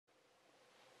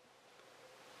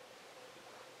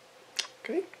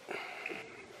Okay.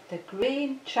 The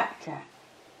Green Tractor.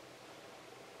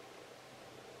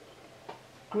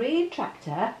 Green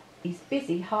Tractor is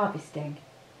busy harvesting.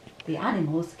 The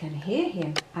animals can hear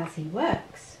him as he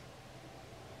works.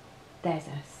 There's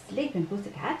a sleeping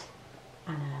pussycat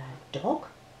and a dog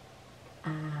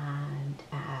and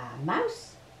a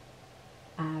mouse,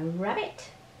 a rabbit,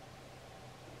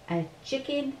 a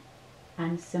chicken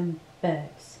and some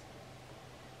birds.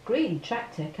 Green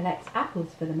Tractor collects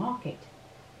apples for the market.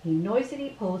 He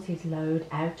noisily pulls his load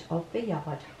out of the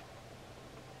yard.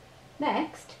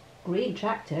 Next, Green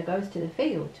Tractor goes to the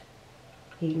field.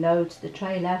 He loads the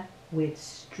trailer with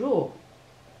straw.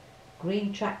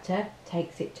 Green Tractor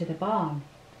takes it to the barn.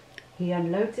 He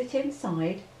unloads it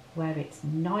inside where it's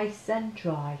nice and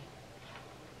dry.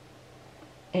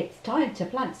 It's time to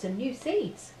plant some new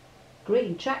seeds.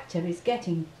 Green Tractor is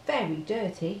getting very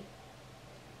dirty.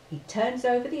 He turns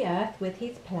over the earth with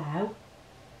his plough.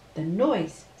 The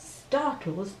noise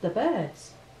startles the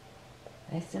birds.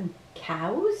 There's some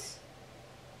cows.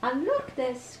 And look,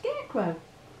 there's Scarecrow.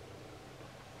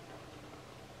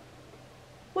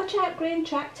 Watch out, Green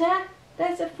Tractor,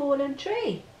 there's a fallen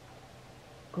tree.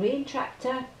 Green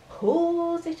Tractor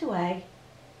pulls it away.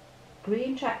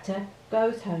 Green Tractor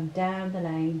goes home down the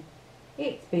lane.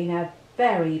 It's been a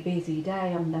very busy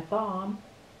day on the farm.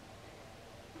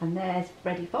 And there's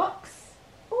Freddy Fox.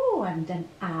 Oh, and an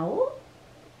owl.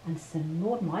 And some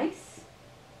more mice.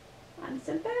 And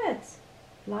some birds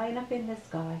flying up in the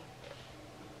sky.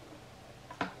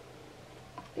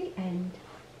 The end.